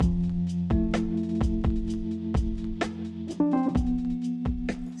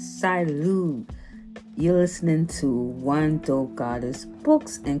Salud. You're listening to One Dope Goddess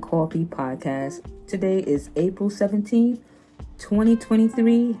Books and Coffee Podcast. Today is April 17th,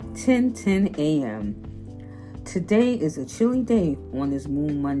 2023, 10:10 a.m. Today is a chilly day on this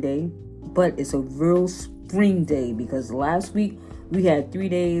Moon Monday, but it's a real spring day because last week we had 3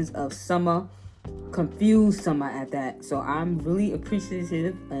 days of summer, confused summer at that. So I'm really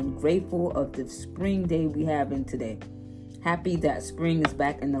appreciative and grateful of the spring day we have in today. Happy that spring is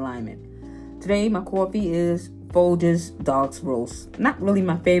back in alignment. Today my coffee is Folgers Dark Roast. Not really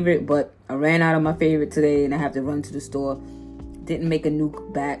my favorite, but I ran out of my favorite today and I have to run to the store. Didn't make a new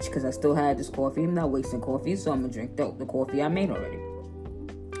batch because I still had this coffee. I'm not wasting coffee, so I'm going to drink the coffee I made already.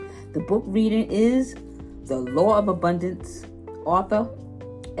 The book reading is The Law of Abundance, author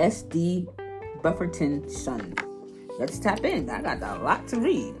S.D. Bufferton Shun. Let's tap in. I got a lot to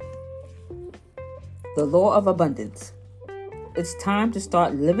read. The Law of Abundance. It's time to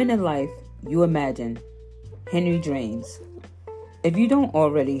start living the life you imagine. Henry James. If you don't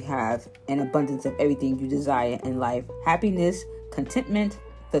already have an abundance of everything you desire in life, happiness, contentment,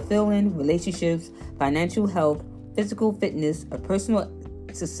 fulfilling relationships, financial health, physical fitness, a personal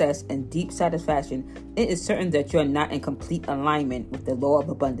success, and deep satisfaction, it is certain that you are not in complete alignment with the law of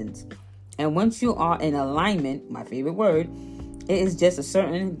abundance. And once you are in alignment, my favorite word, it is just as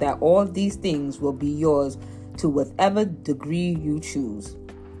certain that all these things will be yours to whatever degree you choose.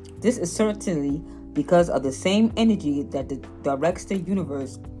 This is certainly because of the same energy that directs the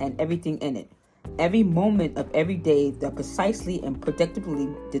universe and everything in it. Every moment of every day that precisely and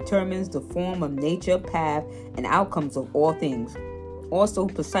predictably determines the form of nature, path, and outcomes of all things. Also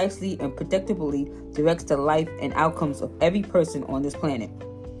precisely and predictably directs the life and outcomes of every person on this planet.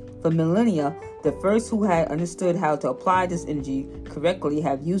 For millennia, the first who had understood how to apply this energy correctly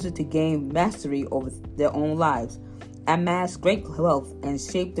have used it to gain mastery over their own lives, amass great wealth, and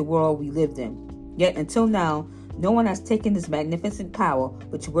shape the world we lived in. Yet until now, no one has taken this magnificent power,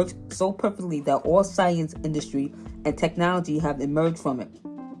 which works so perfectly that all science, industry, and technology have emerged from it.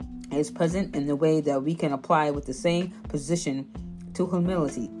 It is present in the way that we can apply with the same precision to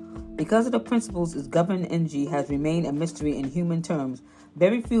humility. Because of the principles its governing energy has remained a mystery in human terms,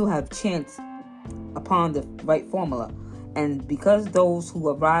 very few have chanced upon the right formula, and because those who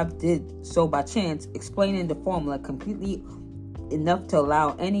arrived did so by chance, explaining the formula completely enough to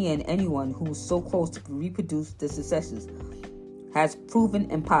allow any and anyone who is so close to reproduce the successes has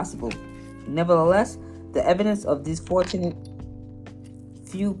proven impossible. Nevertheless, the evidence of these fortunate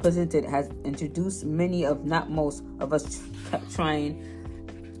few presented has introduced many of not most of us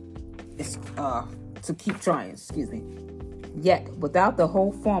to keep trying. Yet, without the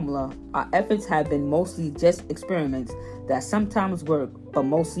whole formula, our efforts have been mostly just experiments that sometimes work but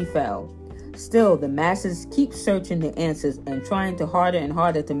mostly fail. Still, the masses keep searching the answers and trying to harder and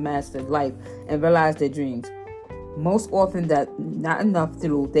harder to master life and realize their dreams. Most often that not enough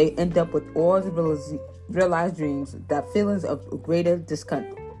through, they end up with all the realized dreams, that feelings of greater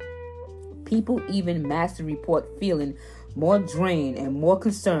discontent. People even master report feeling more drained and more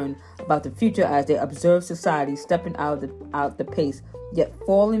concerned about the future as they observe society stepping out the pace, yet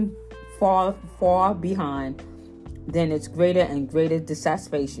falling far behind than its greater and greater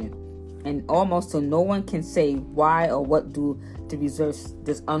dissatisfaction. And almost so no one can say why or what do to reverse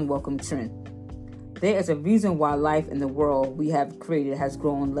this unwelcome trend. There is a reason why life in the world we have created has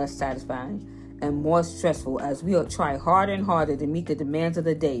grown less satisfying and more stressful as we try harder and harder to meet the demands of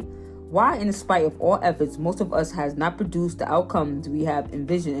the day. Why, in spite of all efforts, most of us has not produced the outcomes we have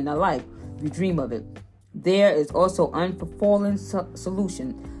envisioned in our life. We dream of it. There is also unfallen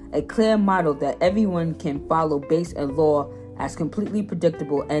solution, a clear model that everyone can follow based on law as completely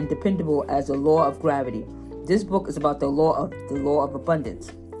predictable and dependable as the law of gravity. This book is about the law of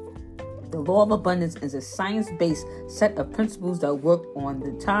abundance. The law of abundance is a science-based set of principles that work on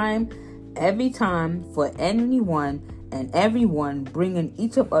the time, every time, for anyone and everyone, bringing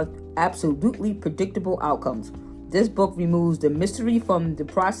each of us absolutely predictable outcomes. This book removes the mystery from the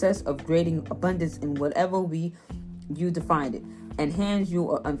process of creating abundance in whatever you define it, and hands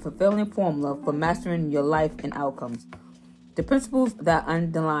you an unfulfilling formula for mastering your life and outcomes. The principles that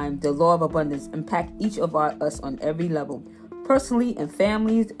underlie the law of abundance impact each of us on every level, personally, in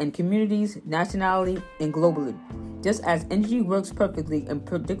families and communities, nationally and globally. Just as energy works perfectly and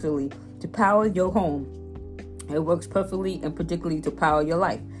predictably to power your home, it works perfectly and predictably to power your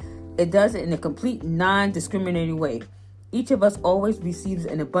life. It does it in a complete non-discriminating way. Each of us always receives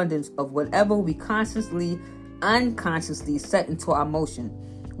an abundance of whatever we unconsciously set into our motion,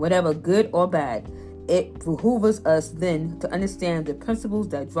 whatever good or bad. It behooves us then to understand the principles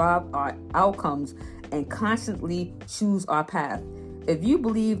that drive our outcomes and constantly choose our path. If you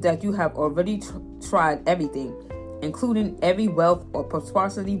believe that you have already tried everything, including every wealth or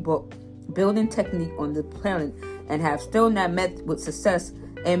prosperity building technique on the planet, and have still not met with success,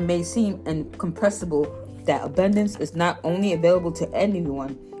 it may seem incomprehensible that abundance is not only available to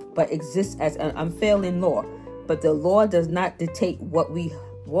anyone, but exists as an unfailing law. But the law does not dictate what we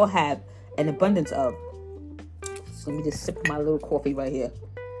will have an abundance of. So let me just sip my little coffee right here.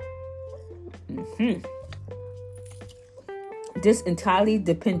 This entirely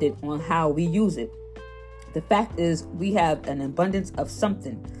dependent on how we use it. The fact is, we have an abundance of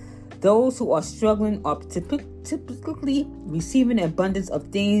something. Those who are struggling are typically receiving an abundance of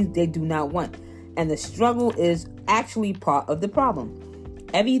things they do not want, and the struggle is actually part of the problem.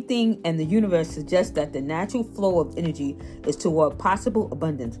 Everything in the universe suggests that the natural flow of energy is toward possible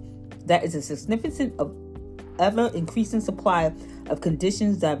abundance. That is a significant of ever-increasing supply of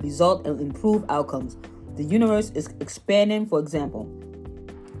conditions that result in improved outcomes. The universe is expanding, for example,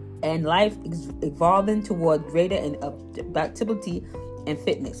 and life is evolving toward greater adaptability and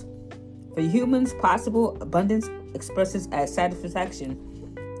fitness. For humans, possible abundance expresses as satisfaction,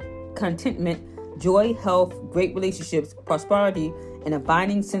 contentment, joy, health, great relationships, prosperity, and a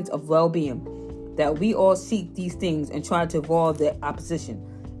binding sense of well-being. That we all seek these things and try to avoid their opposition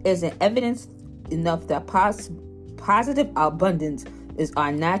is an evidence enough that positive abundance is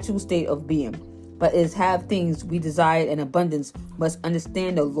our natural state of being. But is have things we desire in abundance must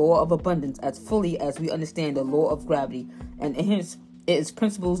understand the law of abundance as fully as we understand the law of gravity, and hence its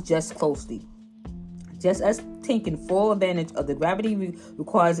principles just closely. Just as taking full advantage of the gravity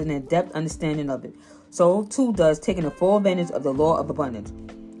requires an in-depth understanding of it, so too does taking a full advantage of the law of abundance.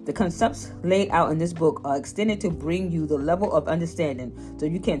 The concepts laid out in this book are extended to bring you the level of understanding so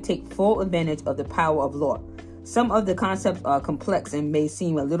you can take full advantage of the power of law. Some of the concepts are complex and may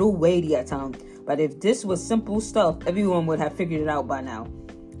seem a little weighty at times, but if this was simple stuff, everyone would have figured it out by now.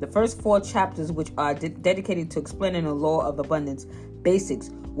 The first 4 chapters, which are dedicated to explaining the law of abundance basics,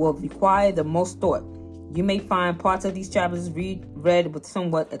 will require the most thought. You may find parts of these chapters read with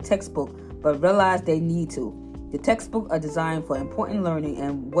somewhat a textbook, but realize they need to. The textbooks are designed for important learning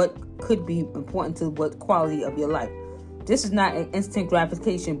and what could be important to what quality of your life. This is not an instant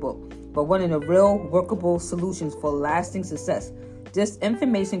gratification book, but one of the real workable solutions for lasting success. This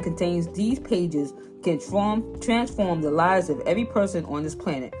information contains these pages can transform the lives of every person on this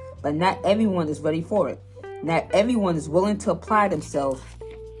planet, but not everyone is ready for it. Not everyone is willing to apply themselves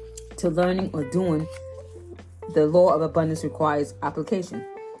to learning or doing. The law of abundance requires application.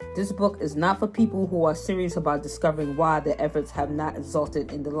 This book is not for people who are serious about discovering why their efforts have not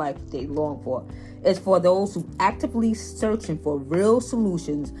resulted in the life they long for. It's for those who actively searching for real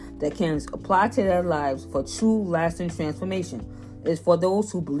solutions that can apply to their lives for true lasting transformation. It's for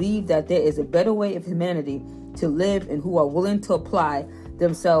those who believe that there is a better way of humanity to live and who are willing to apply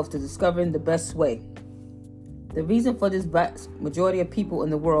themselves to discovering the best way. The reason for this vast majority of people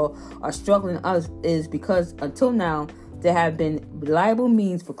in the world are struggling is because until now, there have been reliable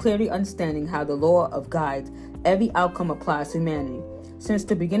means for clearly understanding how the law of guides every outcome applies to humanity. Since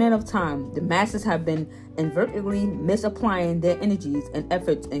the beginning of time, the masses have been inadvertently misapplying their energies and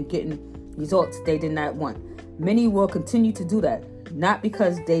efforts and getting results they did not want. Many will continue to do that, not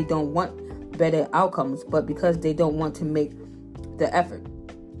because they don't want better outcomes, but because they don't want to make the effort.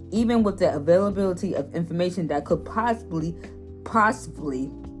 Even with the availability of information that could possibly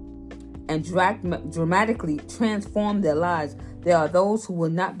and dramatically transform their lives, there are those who will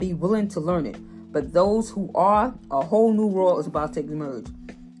not be willing to learn it. But those who are, a whole new world is about to emerge.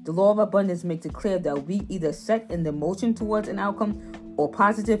 The law of abundance makes it clear that we either set in the motion towards an outcome, or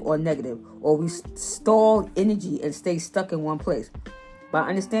positive or negative, or we stall energy and stay stuck in one place. By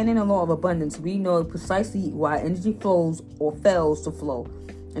understanding the law of abundance, we know precisely why energy flows or fails to flow,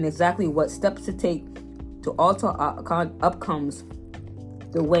 and exactly what steps to take to alter our outcomes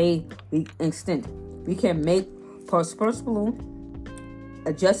the way we extend. We can make purposeful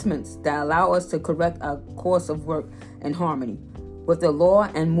adjustments that allow us to correct our course of work in harmony with the law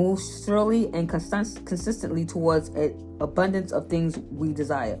and move surely and consistently towards an abundance of things we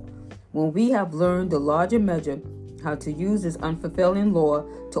desire. When we have learned the larger measure how to use this unfulfilling law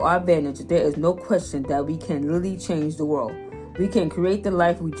to our advantage, there is no question that we can really change the world. We can create the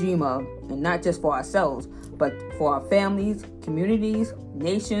life we dream of, and not just for ourselves, but for our families, communities,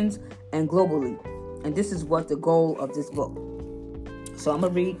 nations, and globally. And this is what the goal of this book. So I'm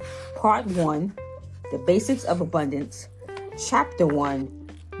going to read part 1, The Basics of Abundance, chapter 1,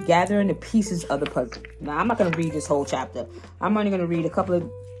 Gathering the Pieces of the Puzzle. Now, I'm not going to read this whole chapter. I'm only going to read a couple of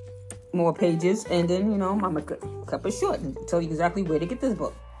more pages, and then, I'm going to cut it short and tell you exactly where to get this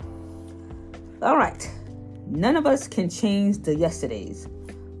book. All right. None of us can change the yesterdays,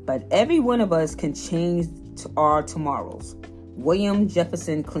 but every one of us can change our tomorrows. William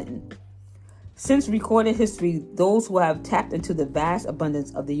Jefferson Clinton. Since recorded history, those who have tapped into the vast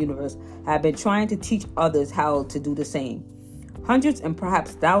abundance of the universe have been trying to teach others how to do the same. Hundreds and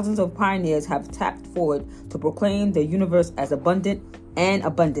perhaps thousands of pioneers have tapped forward to proclaim the universe as abundant and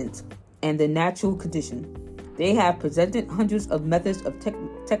abundant, and the natural condition. They have presented hundreds of methods of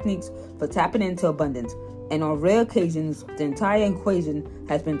techniques for tapping into abundance, and on rare occasions, the entire equation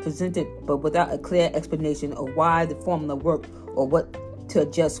has been presented, but without a clear explanation of why the formula worked or what to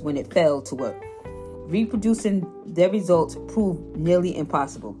adjust when it failed to work. Reproducing their results proved nearly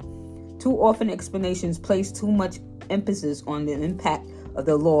impossible. Too often, explanations place too much emphasis on the impact of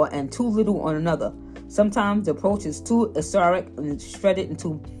the law and too little on another. Sometimes the approach is too esoteric and shredded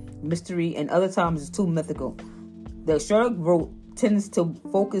into mystery, and other times it's too mythical. The esoteric route tends to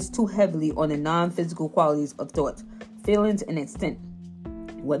focus too heavily on the non-physical qualities of thoughts, feelings, and instinct,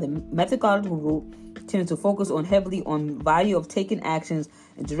 where the methodological route tends to focus heavily on value of taking actions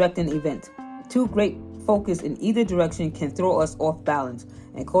and directing events. Too great focus in either direction can throw us off balance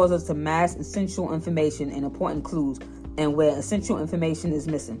and cause us to mask essential information and important clues, and where essential information is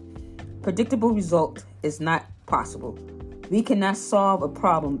missing, predictable result is not possible. We cannot solve a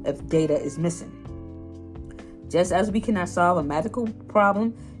problem if data is missing. Just as we cannot solve a mathematical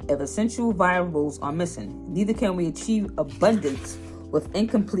problem if essential variables are missing, neither can we achieve abundance with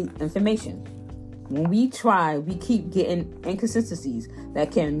incomplete information. When we try, we keep getting inconsistencies that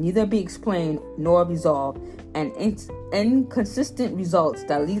can neither be explained nor resolved, and inconsistent results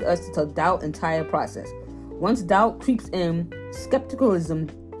that lead us to doubt the entire process. Once doubt creeps in, skepticism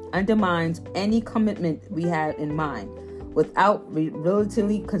undermines any commitment we have in mind. Without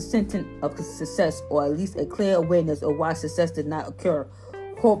relatively consistent of success, or at least a clear awareness of why success did not occur,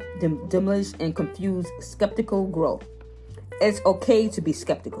 hope diminishes and confused, skeptical grow. It's okay to be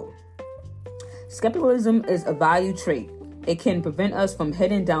skeptical. Skepticism is a value trait. It can prevent us from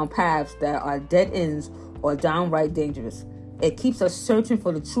heading down paths that are dead ends or downright dangerous. It keeps us searching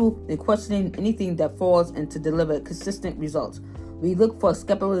for the truth and questioning anything that fails and to deliver consistent results. We look for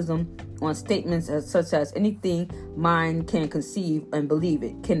skepticism on statements such as anything mind can conceive and believe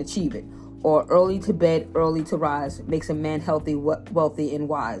it can achieve it, or early to bed, early to rise makes a man healthy, wealthy, and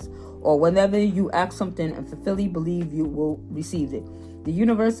wise, or whenever you ask something and fully believe you will receive it. The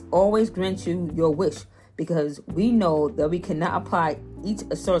universe always grants you your wish because we know that we cannot apply each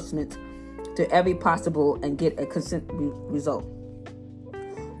assertion to every possible and get a consistent result.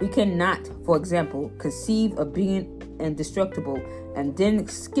 We cannot, for example, conceive of being indestructible and then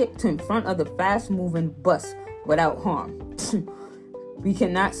skip to in front of the fast-moving bus without harm. We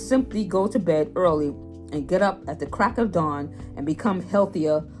cannot simply go to bed early and get up at the crack of dawn and become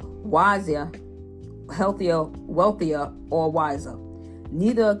healthier, wealthier, or wiser.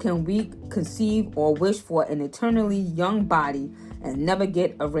 Neither can we conceive or wish for an eternally young body and never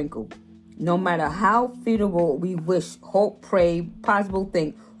get a wrinkle. No matter how feasible we wish, hope, pray, possible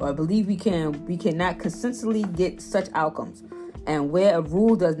think, or believe we cannot consistently get such outcomes. And where a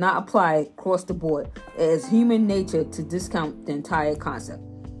rule does not apply across the board, it is human nature to discount the entire concept.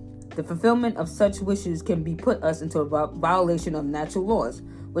 The fulfillment of such wishes can be put us into a violation of natural laws,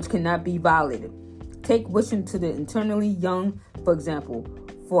 which cannot be violated. Take wishing to the eternally young, for example.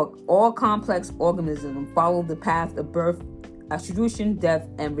 For all complex organisms follow the path of birth, attribution, death,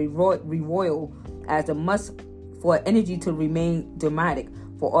 and reroil as a must for energy to remain dramatic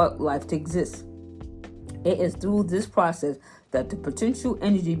for all life to exist. It is through this process that the potential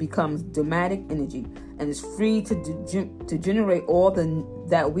energy becomes dramatic energy and is free to generate all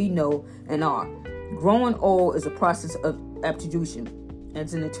that we know and are. Growing old is a process of attribution.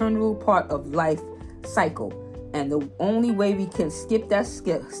 It's an eternal part of life cycle, and the only way we can skip that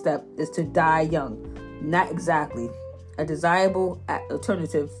step is to die young. Not exactly a desirable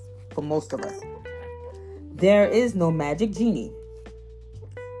alternative for most of us. There is no magic genie.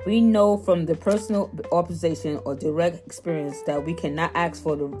 We know from the personal observation or direct experience that we cannot ask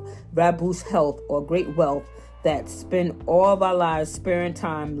for the robust health or great wealth that spend all of our lives sparing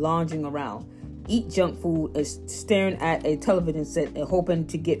time lounging around, eat junk food, and staring at a television set and hoping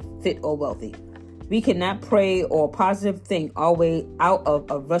to get fit or wealthy. We cannot pray or positive think our way out of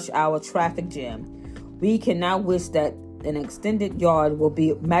a rush hour traffic jam. We cannot wish that an extended yard will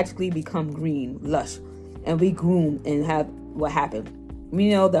magically become green, lush, and we groom and have what happened. We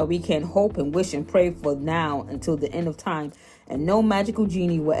know that we can hope and wish and pray for now until the end of time, and no magical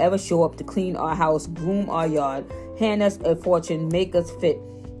genie will ever show up to clean our house, groom our yard, hand us a fortune, make us fit,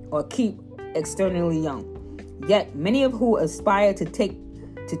 or keep externally young. Yet, many of who aspire to take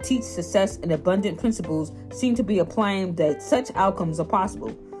to teach success and abundant principles seem to be implying that such outcomes are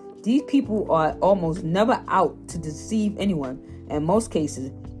possible. These people are almost never out to deceive anyone. In most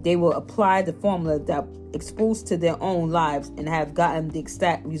cases, they will apply the formula that exposed to their own lives and have gotten the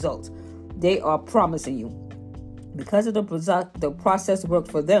exact results they are promising you. Because of the process worked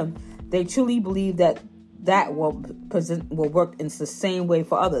for them, they truly believe that will work in the same way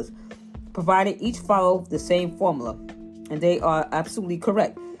for others, provided each follow the same formula. And they are absolutely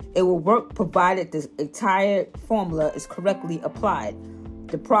correct. It will work provided the entire formula is correctly applied.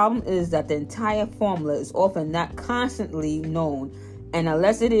 The problem is that the entire formula is often not constantly known, and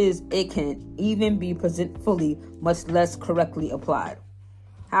unless it is, it can't even be presented fully, much less correctly applied.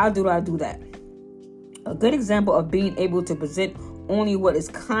 How do I do that? A good example of being able to present only what is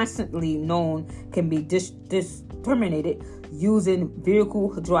constantly known can be determined using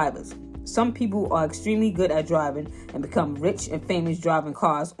vehicle drivers. Some people are extremely good at driving and become rich and famous driving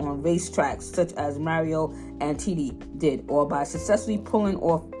cars on racetracks such as Mario Andretti did, or by successfully pulling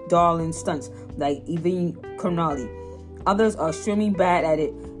off darling stunts like Evgeny Kurnali. Others are extremely bad at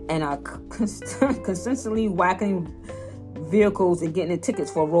it and are consistently whacking vehicles and getting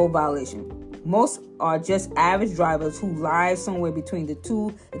tickets for road violation. Most are just average drivers who lie somewhere between the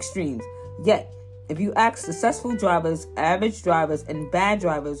two extremes. Yet, if you ask successful drivers, average drivers, and bad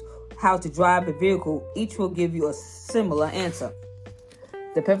drivers how to drive a vehicle, each will give you a similar answer.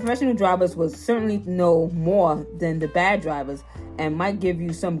 The professional drivers will certainly know more than the bad drivers and might give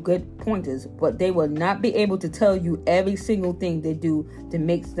you some good pointers, but they will not be able to tell you every single thing they do that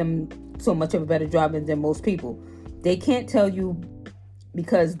makes them so much of a better driver than most people. They can't tell you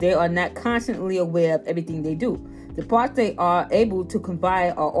because they are not constantly aware of everything they do. The parts they are able to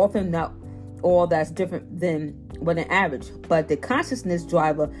confide are often not all that's different than what an average, but the consciousness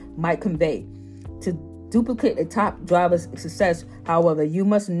driver might convey. To duplicate a top driver's success, however, you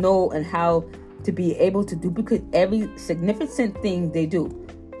must know and how to be able to duplicate every significant thing they do.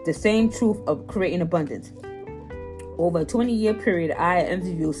 The same truth of creating abundance. Over a 20-year period, I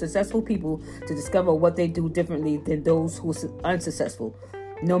interviewed successful people to discover what they do differently than those who are unsuccessful.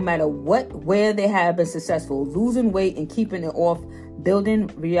 No matter where they have been successful, losing weight and keeping it off, building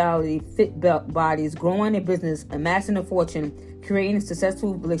reality fit bodies, growing a business, amassing a fortune, creating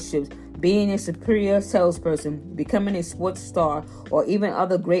successful relationships, being a superior salesperson, becoming a sports star, or even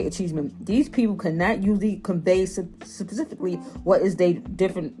other great achievement. These people cannot usually convey specifically what is they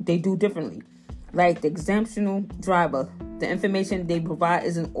do differently. Like the exemptional driver, the information they provide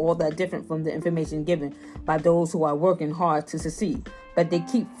isn't all that different from the information given by those who are working hard to succeed, but they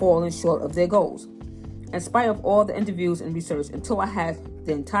keep falling short of their goals. In spite of all the interviews and research, until I had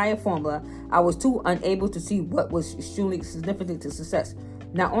the entire formula, I was too unable to see what was truly significant to success.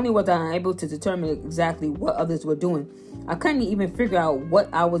 Not only was I unable to determine exactly what others were doing, I couldn't even figure out what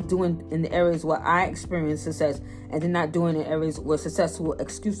I was doing in the areas where I experienced success and did not do in the areas where success was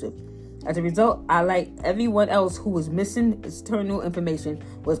exclusive. As a result, I, like everyone else who was missing external information,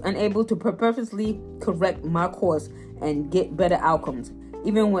 was unable to purposely correct my course and get better outcomes,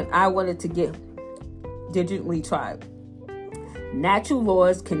 even when I wanted to get digitally tried. Natural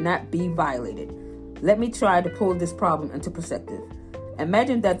laws cannot be violated. Let me try to pull this problem into perspective.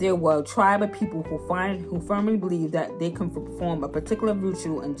 Imagine that there were a tribe of people who firmly believe that they can perform a particular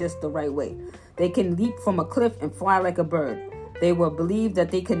ritual in just the right way. They can leap from a cliff and fly like a bird. They will believe that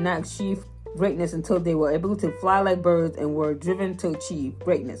they could not achieve greatness until they were able to fly like birds and were driven to achieve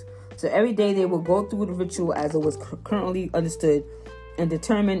greatness. So every day they will go through the ritual as it was currently understood and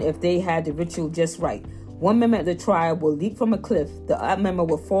determine if they had the ritual just right. One member of the tribe will leap from a cliff, the other member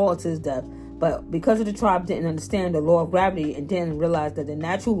will fall to his death. But because of the tribe didn't understand the law of gravity and didn't realize that the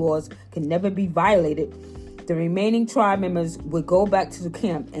natural laws can never be violated, the remaining tribe members would go back to the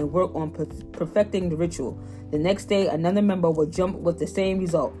camp and work on perfecting the ritual. The next day, another member would jump with the same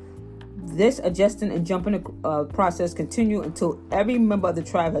result. This adjusting and jumping process continued until every member of the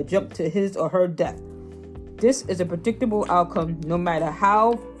tribe had jumped to his or her death. This is a predictable outcome. No matter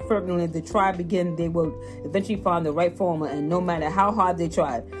how fervently the tribe began, they will eventually find the right formula, and no matter how hard they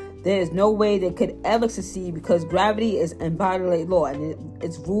tried, there is no way they could ever succeed because gravity is an inviolate law and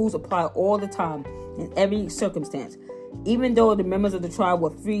its rules apply all the time in every circumstance. Even though the members of the tribe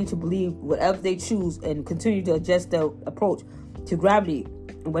were free to believe whatever they choose and continue to adjust their approach to gravity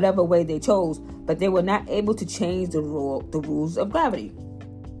in whatever way they chose, but they were not able to change the rules of gravity.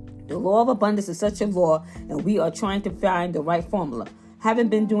 The law of abundance is such a law, and we are trying to find the right formula. Having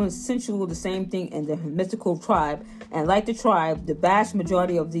been doing essentially the same thing in the mystical tribe, and like the tribe, the vast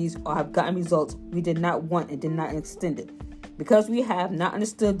majority of these have gotten results we did not want and did not extend it. Because we have not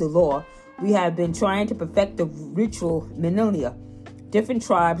understood the law, we have been trying to perfect the ritual millennia. Different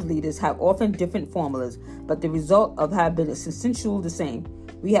tribes leaders have often different formulas, but the result of have been essentially the same.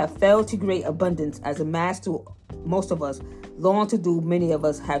 We have failed to create abundance as a mass to most of us long to do. Many of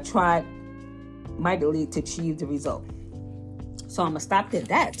us have tried mightily to achieve the result. So I'm going to stop there.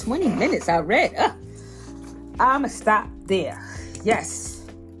 That 20 minutes I read. I'm going to stop there. Yes.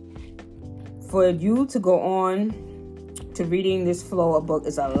 For you to go on to reading this flow of book,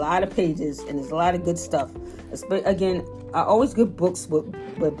 it's a lot of pages and there's a lot of good stuff. Again, I always get books with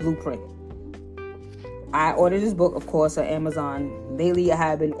blueprint. I ordered this book, of course, on Amazon. Lately, I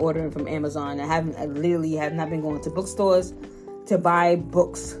have been ordering from Amazon. I have not been going to bookstores to buy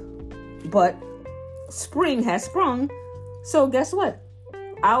books. But spring has sprung. So guess what?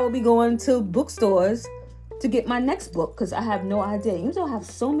 I will be going to bookstores to get my next book because I have no idea. Even though I have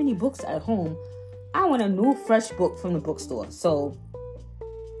so many books at home, I want a new, fresh book from the bookstore. So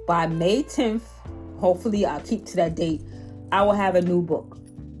by May 10th, hopefully I'll keep to that date, I will have a new book.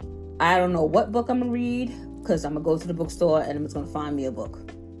 I don't know what book I'm going to read because I'm going to go to the bookstore and I'm just going to find me a book.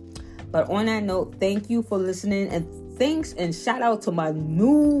 But on that note, thank you for listening, and thanks and shout out to my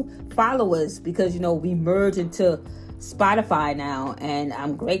new followers because, we merge into Spotify now, and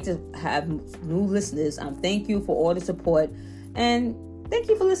I'm great to have new listeners. Thank you for all the support, and thank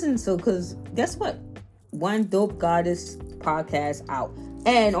you for listening. So, because guess what? One Dope Goddess podcast out.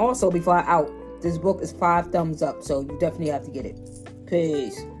 And also, before I out, this book is 5 thumbs up, so you definitely have to get it.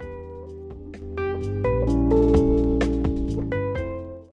 Peace.